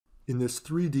in this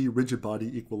 3D rigid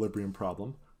body equilibrium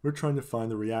problem, we're trying to find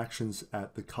the reactions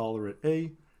at the collar at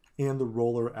A and the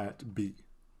roller at B.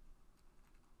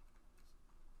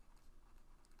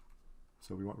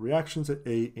 So we want reactions at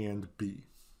A and B.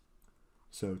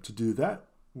 So to do that,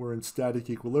 we're in static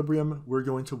equilibrium. We're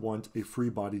going to want a free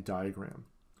body diagram.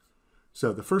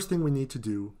 So the first thing we need to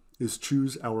do is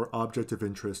choose our object of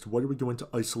interest. What are we going to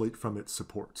isolate from its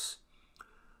supports?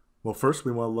 Well, first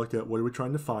we want to look at what are we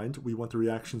trying to find. We want the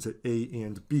reactions at A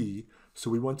and B. So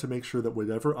we want to make sure that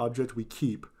whatever object we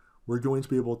keep, we're going to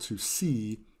be able to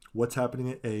see what's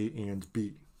happening at A and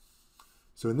B.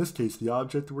 So in this case, the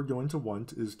object we're going to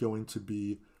want is going to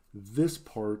be this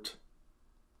part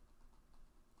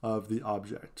of the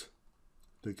object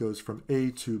that goes from A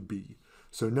to B.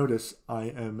 So notice I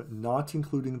am not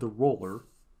including the roller.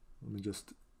 Let me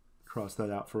just cross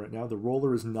that out for right now. The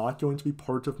roller is not going to be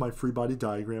part of my free body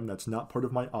diagram. That's not part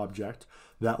of my object.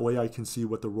 That way I can see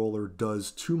what the roller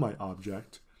does to my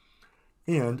object.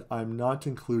 And I'm not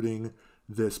including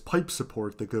this pipe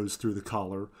support that goes through the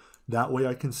collar. That way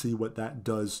I can see what that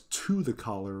does to the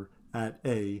collar at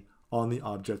A on the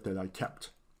object that I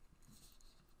kept.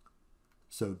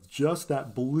 So just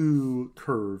that blue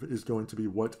curve is going to be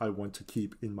what I want to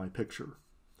keep in my picture.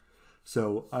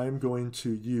 So I'm going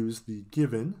to use the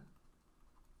given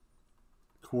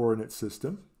coordinate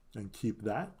system and keep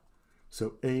that.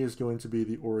 So A is going to be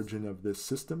the origin of this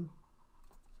system.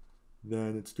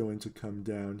 Then it's going to come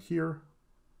down here.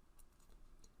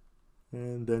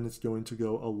 And then it's going to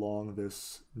go along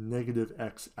this negative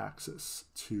x-axis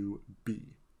to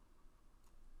B.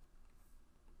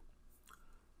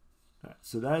 Right,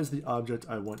 so that is the object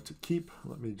I want to keep.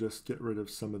 Let me just get rid of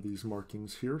some of these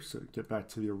markings here so get back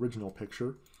to the original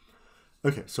picture.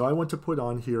 Okay, so I want to put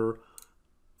on here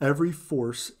every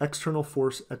force,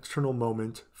 external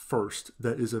moment first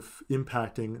that is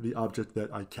impacting the object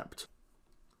that I kept.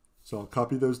 So I'll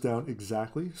copy those down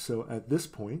exactly. So at this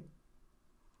point,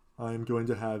 I'm going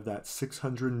to have that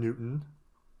 600 Newton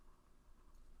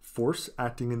force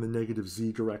acting in the negative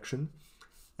z direction.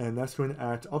 And that's going to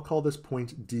act, I'll call this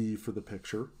point D for the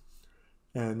picture.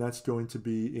 And that's going to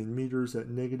be in meters at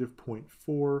negative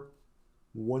 0.4,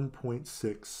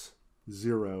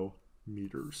 1.60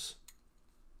 meters.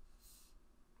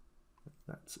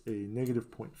 That's a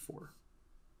negative 0.4.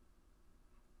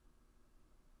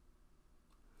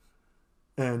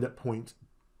 And at point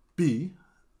B,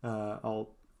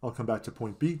 I'll come back to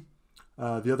point B.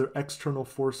 The other external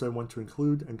force I want to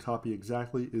include and copy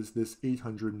exactly is this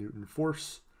 800 Newton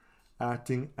force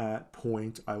acting at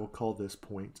point, I will call this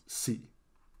point C.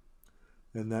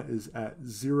 And that is at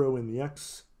 0 in the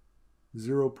x,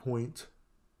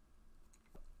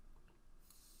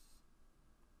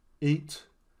 0.8,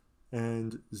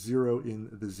 and 0 in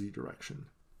the z direction.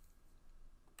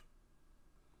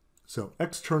 So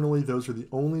externally, those are the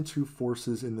only two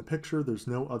forces in the picture. There's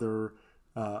no other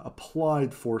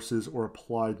applied forces or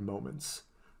applied moments.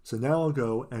 So now I'll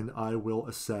go and I will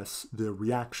assess the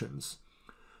reactions.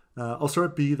 I'll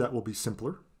start at B. That will be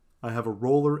simpler. I have a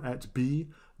roller at B.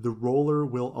 The roller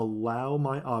will allow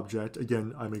my object,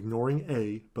 again, I'm ignoring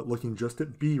A, but looking just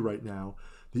at B right now,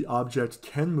 the object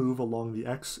can move along the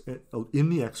in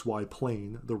the XY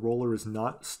plane. The roller is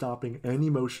not stopping any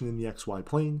motion in the XY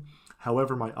plane.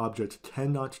 However, my object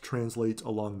cannot translate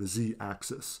along the Z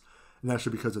axis. And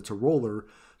actually, because it's a roller,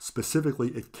 specifically,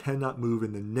 it cannot move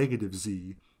in the negative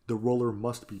Z. The roller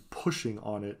must be pushing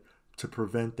on it to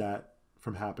prevent that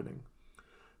from happening.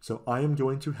 So I am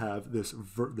going to have this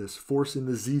force in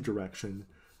the Z direction.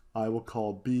 I will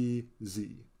call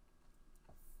BZ.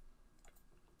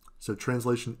 So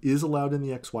translation is allowed in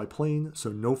the XY plane, so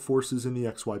no forces in the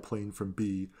XY plane from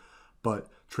B, but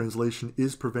translation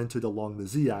is prevented along the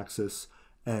Z axis,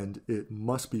 and it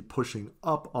must be pushing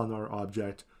up on our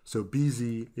object, so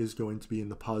BZ is going to be in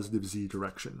the positive Z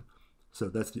direction. So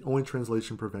that's the only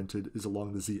translation prevented is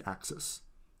along the Z axis.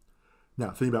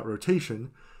 Now, thinking about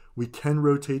rotation, we can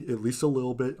rotate at least a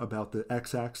little bit about the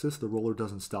x-axis. The roller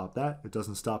doesn't stop that. It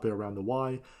doesn't stop it around the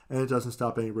y, and it doesn't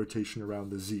stop any rotation around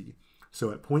the z. So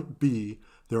at point B,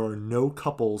 there are no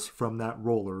couples from that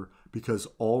roller because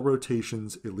all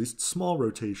rotations, at least small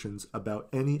rotations, about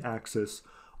any axis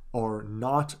are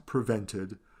not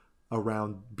prevented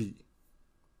around B.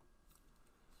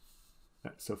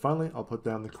 Right, so finally, I'll put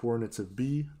down the coordinates of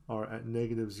B are at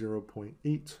negative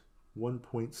 0.8,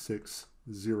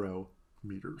 1.60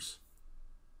 meters.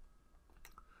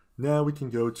 Now we can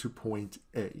go to point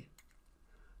A.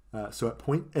 So at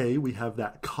point A, we have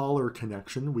that collar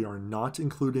connection. We are not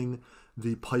including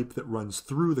the pipe that runs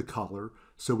through the collar.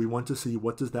 So we want to see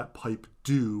what does that pipe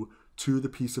do to the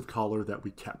piece of collar that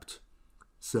we kept.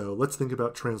 So let's think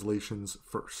about translations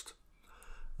first.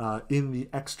 In the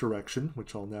x direction,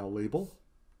 which I'll now label,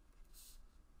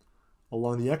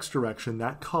 along the x direction,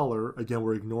 that collar, again,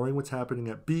 we're ignoring what's happening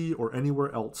at B or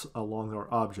anywhere else along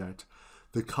our object.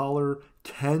 The collar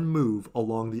can move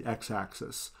along the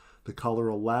x-axis. The collar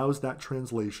allows that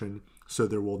translation, so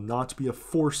there will not be a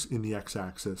force in the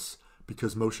x-axis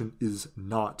because motion is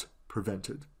not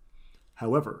prevented.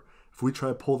 However, if we try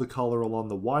to pull the collar along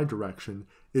the y direction,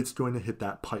 it's going to hit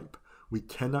that pipe. We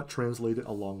cannot translate it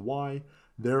along y,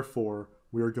 therefore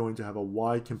we are going to have a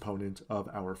y component of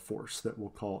our force that we'll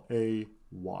call AY.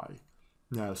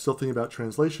 Now, still thinking about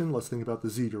translation, let's think about the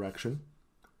z direction.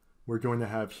 We're going to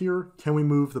have here, can we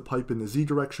move the pipe in the z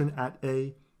direction at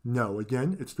A? No,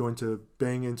 again, it's going to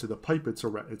bang into the pipe it's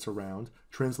around.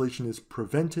 Translation is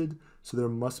prevented, so there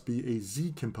must be a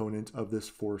z component of this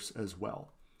force as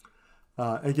well.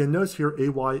 Again, notice here,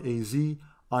 AY, AZ,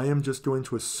 I am just going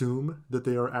to assume that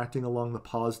they are acting along the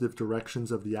positive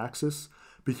directions of the axis,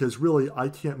 because really I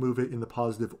can't move it in the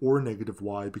positive or negative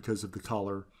y because of the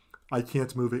collar. I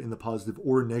can't move it in the positive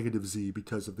or negative z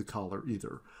because of the collar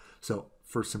either. So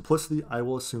for simplicity, I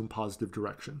will assume positive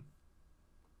direction.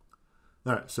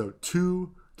 All right, so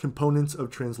two components of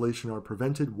translation are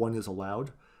prevented, one is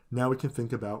allowed. Now we can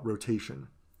think about rotation.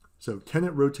 So can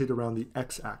it rotate around the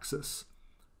x-axis?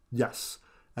 Yes.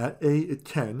 At A it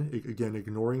can, again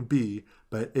ignoring B,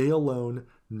 but at A alone,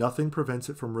 nothing prevents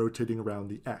it from rotating around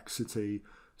the x. It's a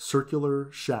circular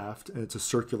shaft and it's a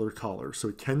circular collar, so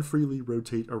it can freely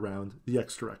rotate around the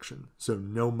x direction, so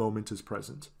no moment is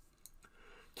present.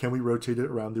 Can we rotate it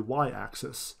around the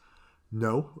y-axis?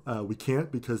 No, we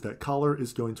can't, because that collar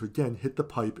is going to again hit the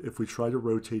pipe if we try to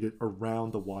rotate it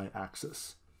around the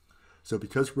y-axis. So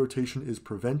because rotation is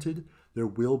prevented, there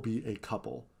will be a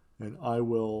couple, and I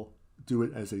will do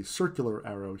it as a circular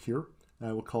arrow here, and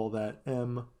I will call that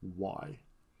MY.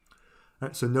 All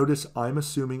right, so notice I'm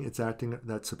assuming it's acting,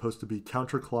 that's supposed to be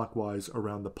counterclockwise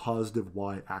around the positive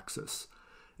y-axis.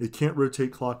 It can't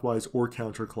rotate clockwise or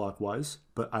counterclockwise,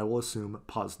 but I will assume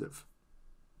positive.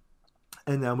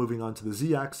 And now moving on to the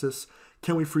z-axis,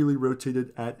 can we freely rotate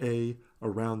it at A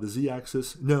around the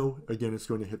z-axis? No, again, it's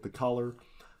going to hit the collar.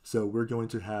 So we're going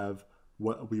to have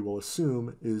what we will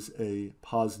assume is a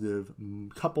positive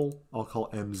couple, I'll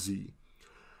call MZ.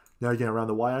 Now again, around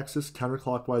the y-axis,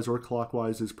 counterclockwise or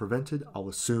clockwise is prevented. I'll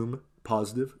assume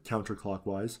positive,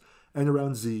 counterclockwise. And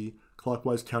around Z,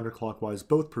 clockwise, counterclockwise,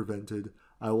 both prevented.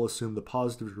 I will assume the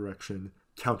positive direction,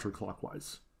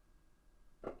 counterclockwise.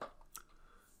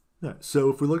 Yeah,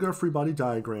 so if we look at our free body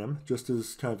diagram, just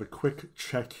as kind of a quick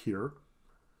check here,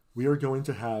 we are going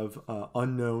to have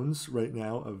unknowns right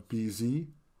now of BZ,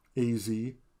 AZ,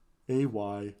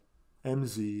 AY,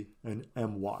 MZ, and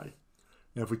MY.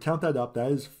 And if we count that up,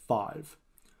 that is 5.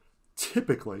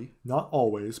 Typically, not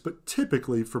always, but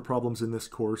typically for problems in this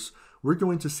course, we're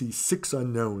going to see 6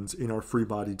 unknowns in our free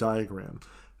body diagram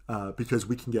because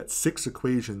we can get 6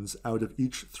 equations out of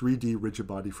each 3D rigid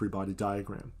body free body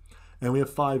diagram. And we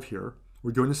have 5 here.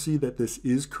 We're going to see that this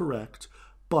is correct,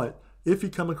 but if you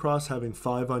come across having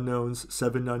 5 unknowns,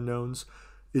 7 unknowns,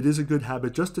 it is a good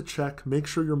habit just to check, make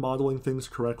sure you're modeling things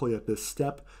correctly at this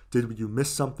step. Did you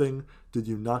miss something? Did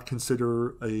you not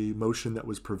consider a motion that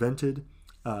was prevented?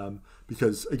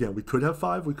 Because again, we could have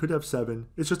 5, we could have 7.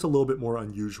 It's just a little bit more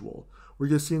unusual. We're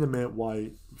going to see in a minute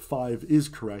why 5 is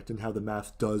correct and how the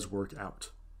math does work out.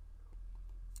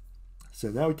 So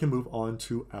now we can move on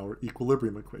to our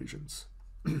equilibrium equations.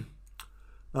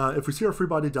 If we see our free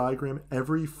body diagram,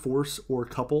 every force or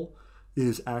couple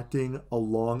is acting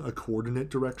along a coordinate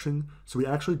direction. So we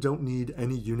actually don't need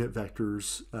any unit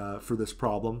vectors for this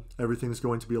problem. Everything's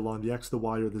going to be along the x, the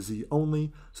y, or the z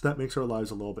only. So that makes our lives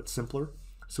a little bit simpler.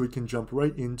 So we can jump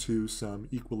right into some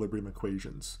equilibrium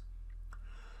equations.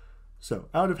 So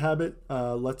out of habit,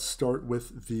 let's start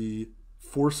with the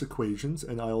force equations,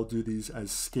 and I'll do these as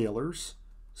scalars.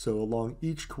 So along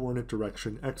each coordinate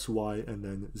direction, x, y, and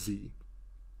then z.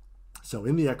 So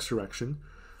in the x direction,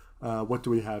 what do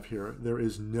we have here? There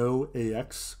is no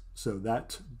ax, so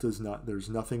that there's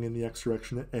nothing in the x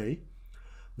direction at A.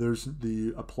 There's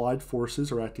the applied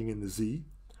forces are acting in the z.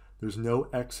 There's no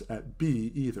x at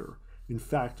B either. In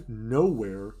fact,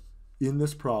 nowhere in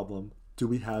this problem do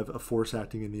we have a force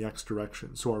acting in the x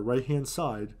direction. So our right-hand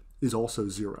side is also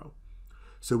 0.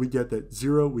 So we get that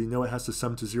 0, we know it has to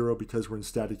sum to 0 because we're in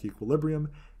static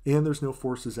equilibrium, and there's no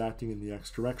forces acting in the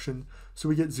x direction. So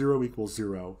we get 0 equals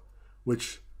 0,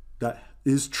 which that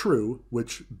is true,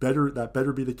 that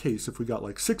better be the case. If we got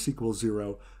like 6 equals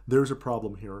 0, there's a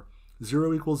problem here.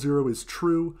 0 equals 0 is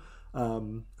true.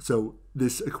 So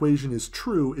this equation is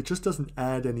true. It just doesn't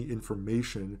add any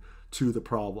information to the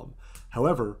problem.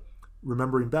 However,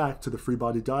 remembering back to the free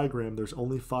body diagram, there's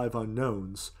only 5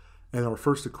 unknowns, and our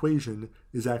first equation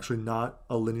is actually not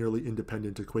a linearly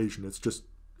independent equation. It's just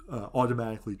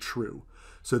automatically true.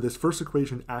 So this first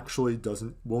equation actually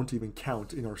won't even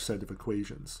count in our set of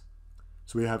equations.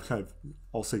 So we have kind of,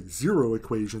 I'll say, 0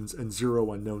 equations and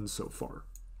 0 unknowns so far.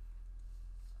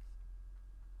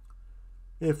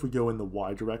 If we go in the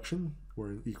y direction,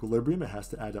 we're in equilibrium, it has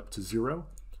to add up to 0.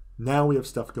 Now we have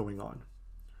stuff going on.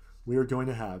 We are going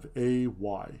to have a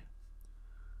y.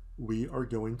 We are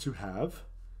going to have,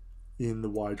 in the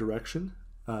y direction,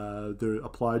 the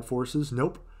applied forces,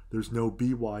 nope, there's no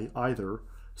by either.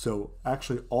 So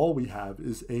actually all we have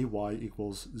is ay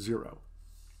equals 0.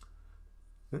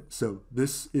 So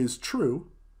this is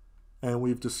true, and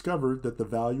we've discovered that the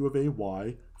value of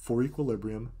ay for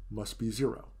equilibrium must be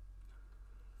 0.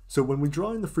 So when we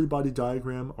draw in the free body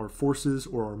diagram our forces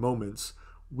or our moments,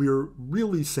 we're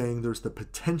really saying there's the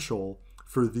potential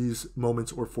for these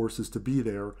moments or forces to be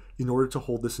there in order to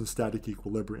hold this in static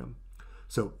equilibrium.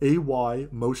 So ay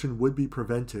motion would be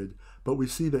prevented, but we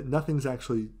see that nothing's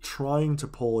actually trying to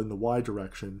pull in the y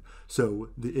direction, so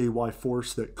the ay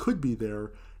force that could be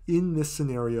there in this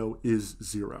scenario is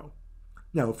 0.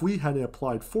 Now if we had an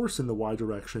applied force in the y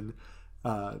direction,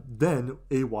 then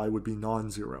ay would be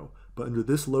non-zero, but under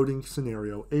this loading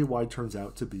scenario, ay turns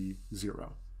out to be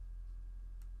 0.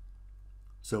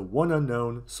 So one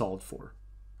unknown solved for.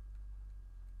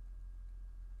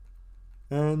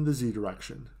 And the z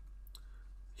direction.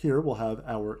 Here we'll have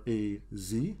our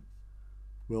az,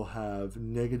 we'll have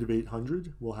negative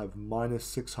 800, we'll have minus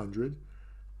 600,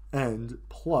 and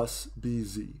plus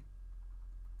bz.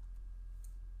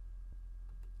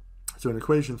 So in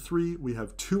equation 3, we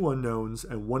have 2 unknowns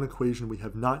and 1 equation we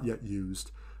have not yet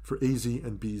used for az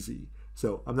and bz.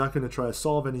 So I'm not going to try to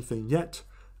solve anything yet.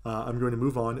 I'm going to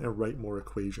move on and write more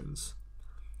equations.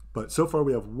 But so far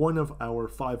we have 1 of our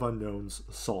 5 unknowns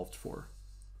solved for.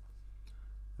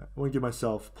 I want to give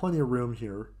myself plenty of room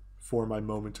here for my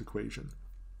moment equation.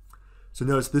 So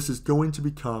notice this is going to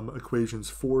become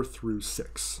equations 4 through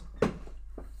 6.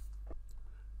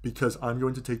 Because I'm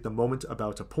going to take the moment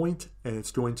about a point, and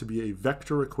it's going to be a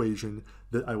vector equation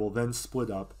that I will then split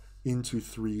up into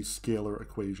 3 scalar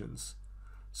equations.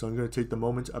 So I'm going to take the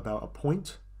moment about a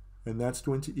point, and that's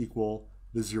going to equal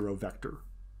the 0 vector.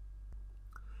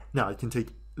 Now I can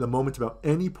take the moment about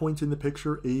any point in the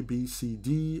picture, A, B, C,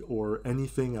 D, or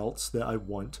anything else that I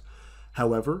want.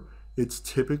 However, it's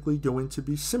typically going to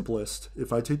be simplest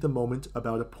if I take the moment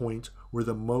about a point where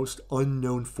the most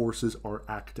unknown forces are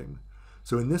acting.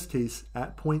 So in this case,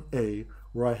 at point A,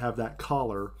 where I have that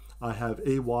collar, I have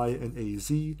AY and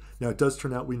AZ. Now it does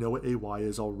turn out we know what AY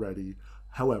is already.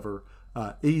 However,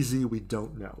 AZ we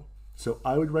don't know. So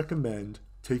I would recommend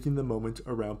taking the moment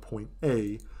around point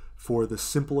A for the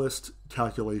simplest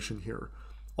calculation here.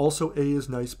 Also, A is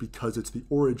nice because it's the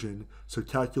origin, so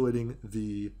calculating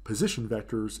the position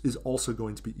vectors is also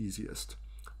going to be easiest.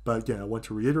 But again, I want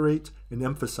to reiterate and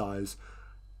emphasize,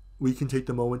 we can take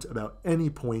the moment about any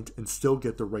point and still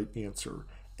get the right answer.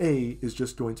 A is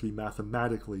just going to be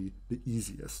mathematically the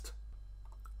easiest.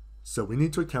 So we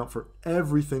need to account for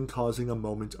everything causing a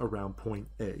moment around point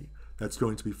A. That's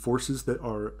going to be forces that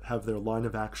have their line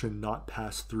of action not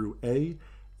pass through A,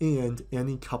 and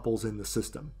any couples in the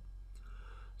system.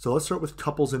 So let's start with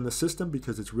couples in the system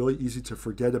because it's really easy to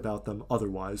forget about them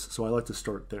otherwise, so I like to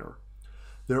start there.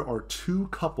 There are 2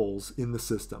 couples in the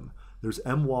system. There's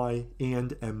My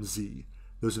and Mz.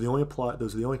 Those are the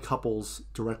only couples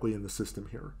directly in the system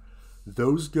here.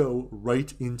 Those go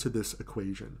right into this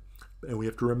equation. And we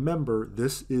have to remember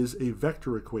this is a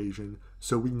vector equation,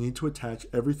 so we need to attach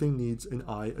everything needs an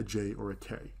I, a j, or a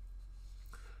k.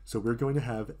 So we're going to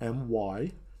have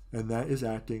My, and that is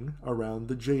acting around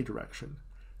the j direction.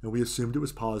 And we assumed it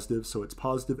was positive, so it's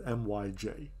positive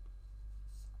myj.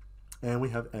 And we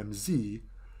have Mz,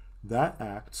 that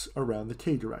acts around the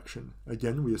k direction.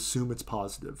 Again, we assume it's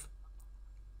positive.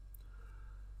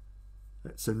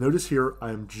 So notice here,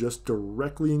 I'm just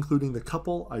directly including the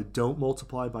couple. I don't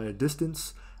multiply by a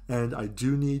distance, and I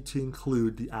do need to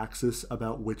include the axis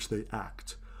about which they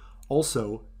act.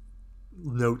 Also,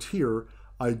 note here,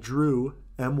 I drew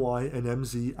My and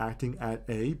Mz acting at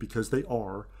A because they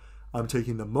are. I'm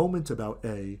taking the moment about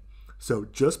A. So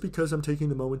just because I'm taking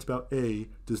the moment about A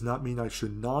does not mean I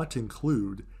should not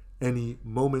include any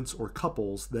moments or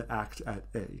couples that act at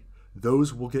A.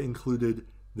 Those will get included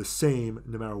the same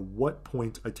no matter what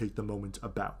point I take the moment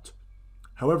about.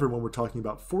 However, when we're talking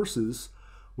about forces,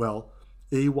 well,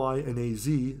 AY and AZ,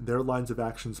 their lines of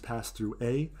actions pass through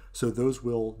A, so those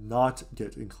will not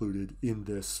get included in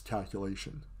this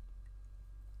calculation.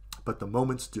 But the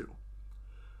moments do.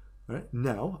 All right,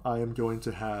 now I am going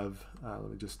to have, let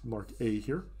me just mark A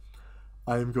here.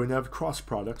 I am going to have cross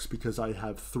products because I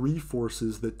have three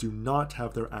forces that do not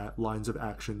have their lines of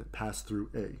action pass through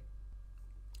A.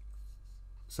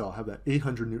 So I'll have that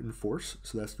 800 Newton force.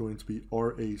 So that's going to be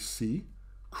RAC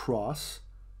cross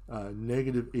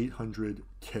negative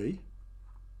 800K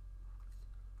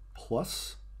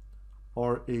plus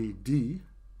RAD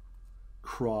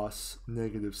cross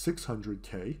negative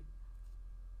 600K.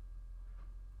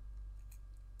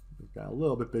 We've got a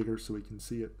little bit bigger so we can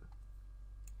see it.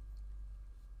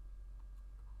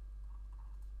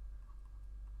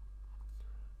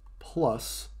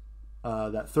 Plus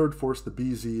that third force, the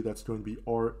BZ, that's going to be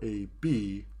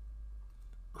RAB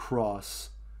cross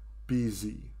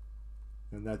BZ,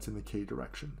 and that's in the K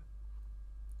direction.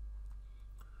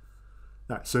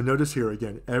 All right, so notice here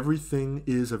again, everything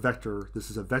is a vector. This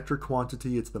is a vector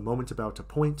quantity. It's the moment about to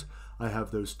point. I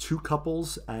have those two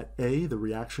couples at A, the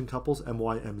reaction couples,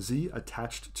 My, Mz,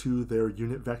 attached to their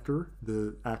unit vector,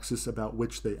 the axis about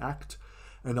which they act.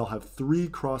 And I'll have three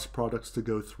cross products to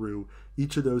go through.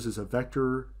 Each of those is a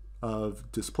vector of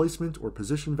displacement or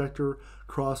position vector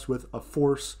crossed with a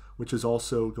force, which is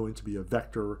also going to be a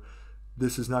vector.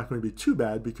 This is not going to be too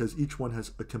bad because each one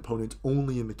has a component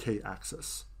only in the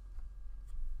k-axis.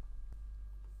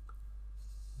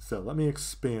 So let me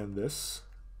expand this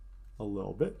a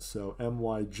little bit. So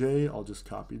myj, I'll just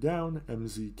copy down,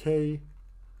 mzk,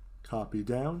 copy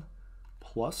down,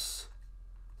 plus,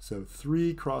 so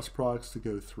three cross products to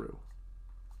go through.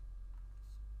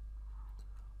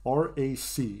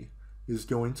 RAC is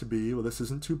going to be, well, this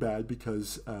isn't too bad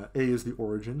because A is the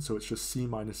origin, so it's just C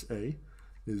minus A,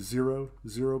 is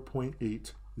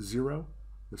 0.80.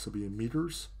 This will be in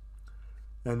meters.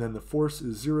 And then the force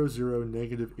is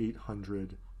negative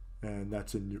 800, and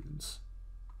that's in newtons.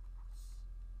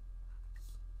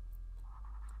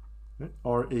 Okay.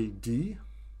 RAD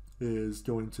is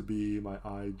going to be my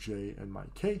I, J, and my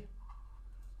K,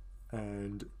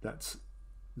 and that's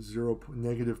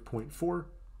negative 0.4,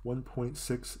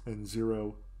 1.6, and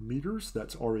 0 meters.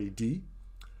 That's RAD. D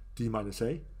minus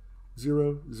A,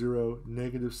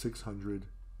 negative 600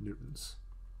 newtons.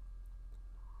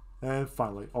 And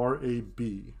finally,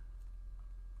 RAB.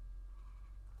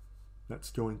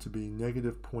 That's going to be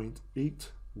negative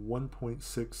 0.8,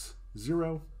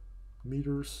 1.60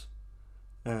 meters.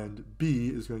 And B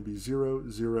is going to be 0,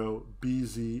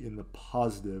 BZ in the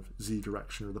positive Z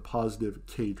direction, or the positive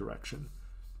K direction.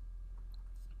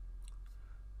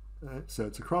 All right, so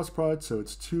it's a cross product, so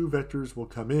it's two vectors will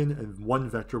come in and one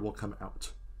vector will come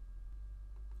out.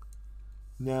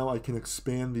 Now I can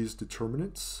expand these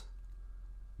determinants.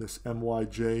 This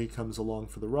myj comes along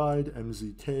for the ride,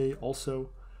 mzk also.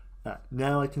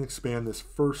 Now I can expand this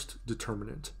first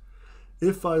determinant.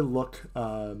 If I look,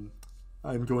 I'm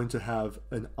going to have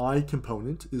an I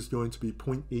component is going to be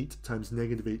 0.8 times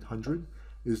negative 800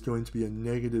 is going to be a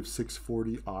negative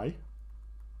 640I.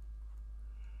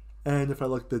 And if I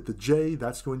looked at the J,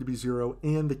 that's going to be 0,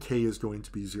 and the K is going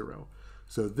to be 0.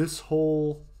 So this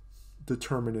whole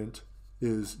determinant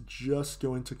is just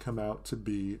going to come out to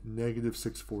be negative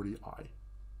 640I.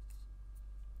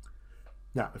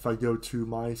 Now, if I go to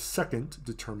my second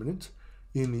determinant,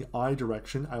 in the I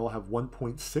direction, I will have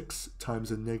 1.6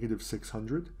 times a negative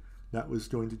 600. That was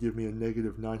going to give me a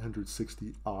negative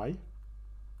 960I.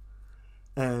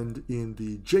 And in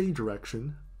the J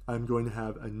direction, I'm going to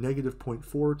have a negative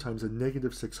 0.4 times a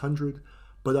negative 600,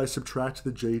 but I subtract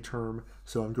the J term,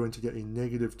 so I'm going to get a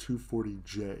negative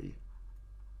 240J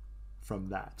from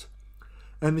that.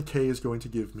 And the K is going to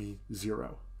give me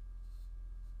 0.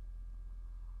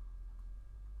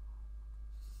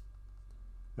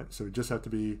 So we just have to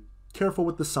be careful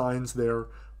with the signs there.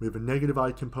 We have a negative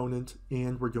I component,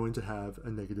 and we're going to have a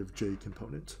negative J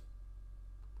component.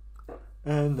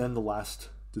 And then the last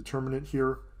determinant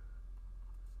here,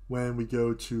 when we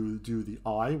go to do the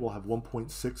I, we'll have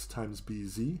 1.6 times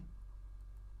BZ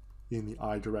in the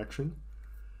I direction.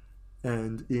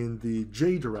 And in the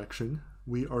J direction,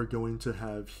 we are going to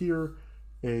have here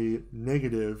a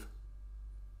negative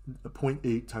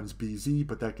 0.8 times BZ,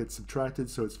 but that gets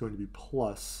subtracted, so it's going to be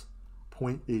plus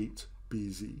 0.8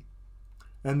 BZ.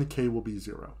 And the K will be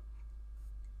 0.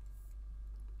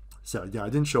 So yeah, I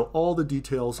didn't show all the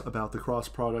details about the cross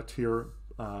product here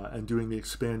and doing the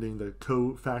expanding the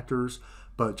cofactors,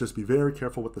 but just be very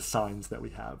careful with the signs that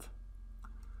we have.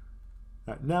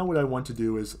 Now what I want to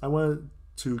do is I want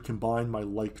to combine my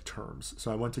like terms.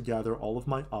 So I want to gather all of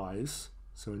my i's,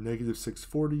 so a negative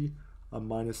 640, a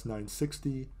minus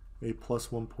 960, a plus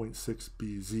 1.6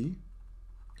 BZ,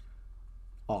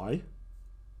 I,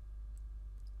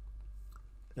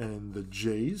 and the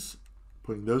j's,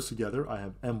 Putting those together, I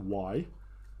have my.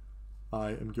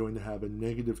 I am going to have a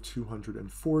negative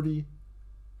 240.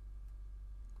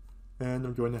 And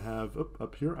I'm going to have,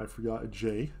 up here, I forgot a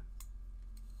j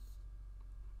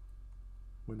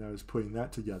when I was putting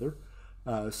that together.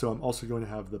 So I'm also going to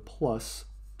have the plus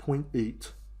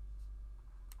 0.8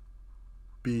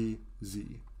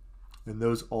 bz. And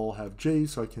those all have j,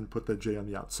 so I can put the j on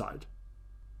the outside.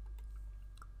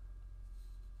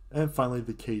 And finally,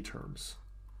 the k terms.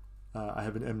 I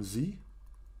have an mz.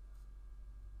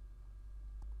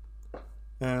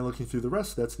 And looking through the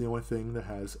rest, that's the only thing that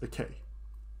has a k.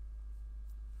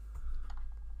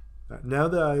 Now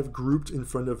that I've grouped in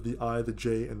front of the I, the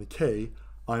j, and the k,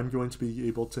 I'm going to be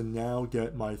able to now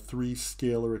get my three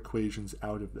scalar equations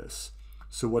out of this.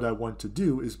 So what I want to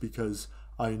do is, because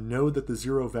I know that the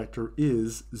zero vector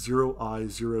is 0i,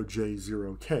 0j,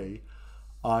 0k,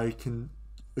 I can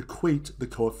equate the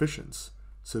coefficients.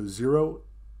 So 0,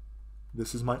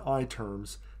 this is my I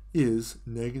terms, is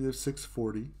negative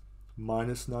 640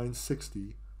 minus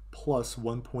 960 plus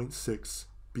 1.6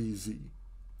 bz.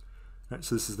 Right,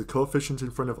 so this is the coefficient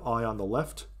in front of I on the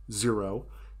left, 0,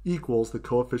 equals the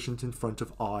coefficient in front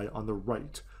of I on the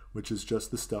right, which is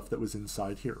just the stuff that was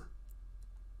inside here.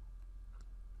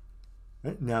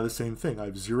 Right, now the same thing, I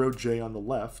have 0j on the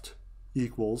left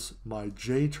equals my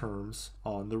j terms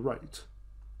on the right.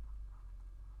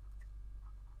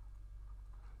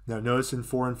 Now notice in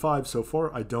 4 and 5 so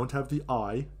far, I don't have the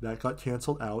I, that got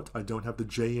canceled out. I don't have the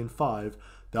j in 5,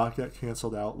 that got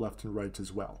canceled out left and right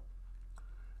as well.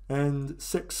 And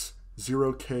 6,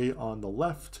 0k on the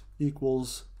left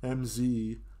equals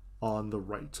mz on the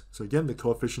right. So again, the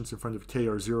coefficients in front of k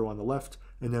are 0 on the left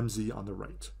and mz on the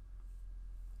right.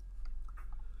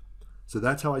 So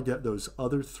that's how I get those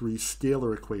other three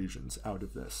scalar equations out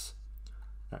of this.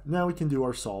 Now we can do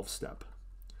our solve step.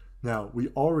 Now we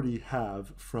already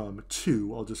have from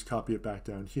 2, I'll just copy it back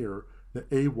down here,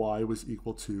 that ay was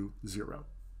equal to 0.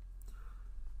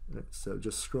 So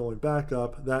just scrolling back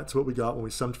up, that's what we got when we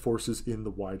summed forces in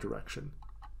the y direction.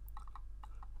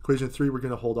 Equation 3 we're going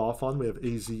to hold off on. We have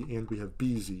az and we have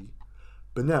bz.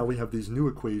 But now we have these new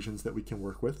equations that we can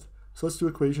work with. So let's do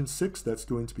equation 6. That's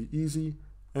going to be easy.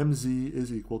 mz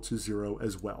is equal to 0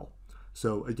 as well.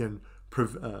 So again,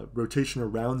 rotation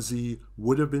around z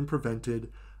would have been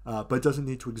prevented, but doesn't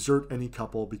need to exert any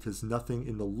couple because nothing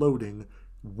in the loading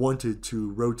wanted to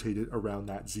rotate it around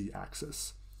that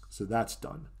z-axis. So that's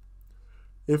done.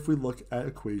 If we look at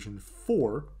equation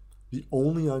 4, the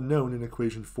only unknown in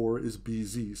equation 4 is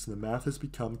bz. So the math has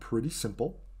become pretty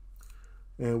simple.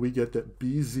 And we get that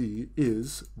bz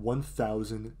is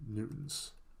 1,000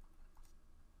 newtons.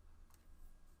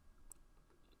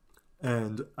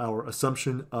 And our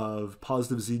assumption of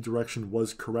positive z direction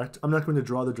was correct. I'm not going to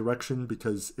draw the direction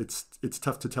because it's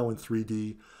tough to tell in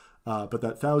 3D, but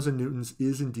that 1,000 newtons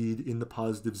is indeed in the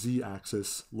positive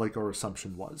z-axis like our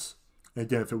assumption was. And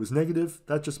again, if it was negative,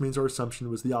 that just means our assumption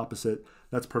was the opposite.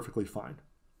 That's perfectly fine.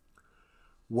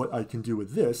 What I can do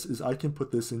with this is I can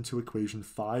put this into equation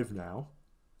 5 now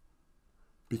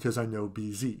because I know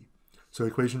bz. So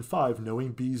equation 5,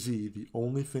 knowing bz, the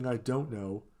only thing I don't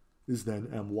know is then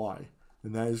my,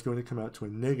 and that is going to come out to a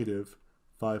negative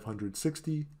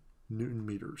 560 Newton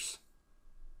meters.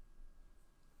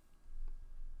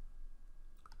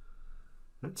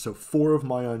 Right, so 4 of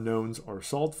my unknowns are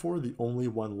solved for. The only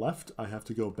one left, I have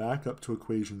to go back up to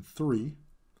equation 3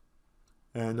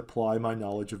 and apply my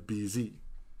knowledge of bz.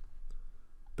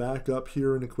 Back up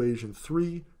here in equation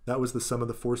 3, that was the sum of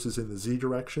the forces in the z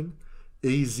direction.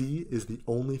 az is the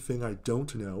only thing I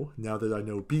don't know now that I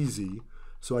know bz,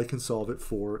 so I can solve it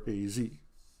for az.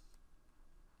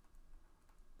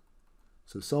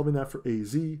 So solving that for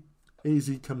az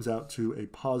comes out to a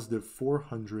positive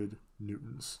 400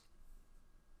 newtons.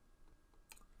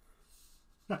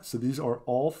 Right, so these are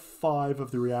all 5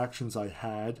 of the reactions I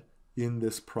had in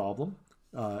this problem.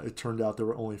 It turned out there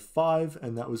were only 5,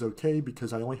 and that was okay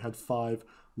because I only had 5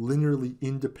 linearly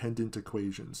independent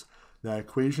equations. Now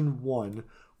equation 1,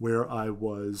 where I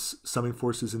was summing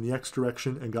forces in the x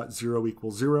direction and got 0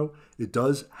 equals 0, it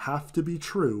does have to be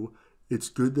true. It's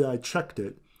good that I checked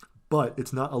it, but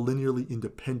it's not a linearly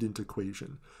independent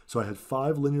equation. So I had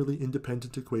 5 linearly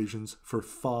independent equations for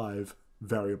 5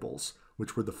 variables,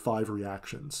 which were the 5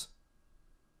 reactions.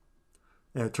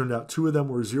 And it turned out 2 of them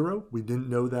were 0. We didn't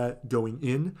know that going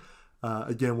in.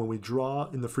 Again, when we draw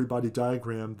in the free body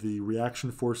diagram the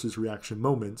reaction forces, reaction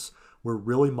moments, we're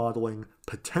really modeling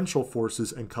potential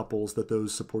forces and couples that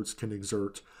those supports can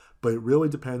exert, but it really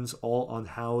depends all on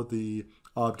how the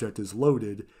object is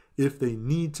loaded if they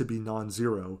need to be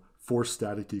non-zero for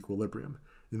static equilibrium.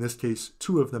 In this case,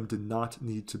 2 of them did not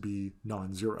need to be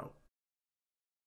non-zero.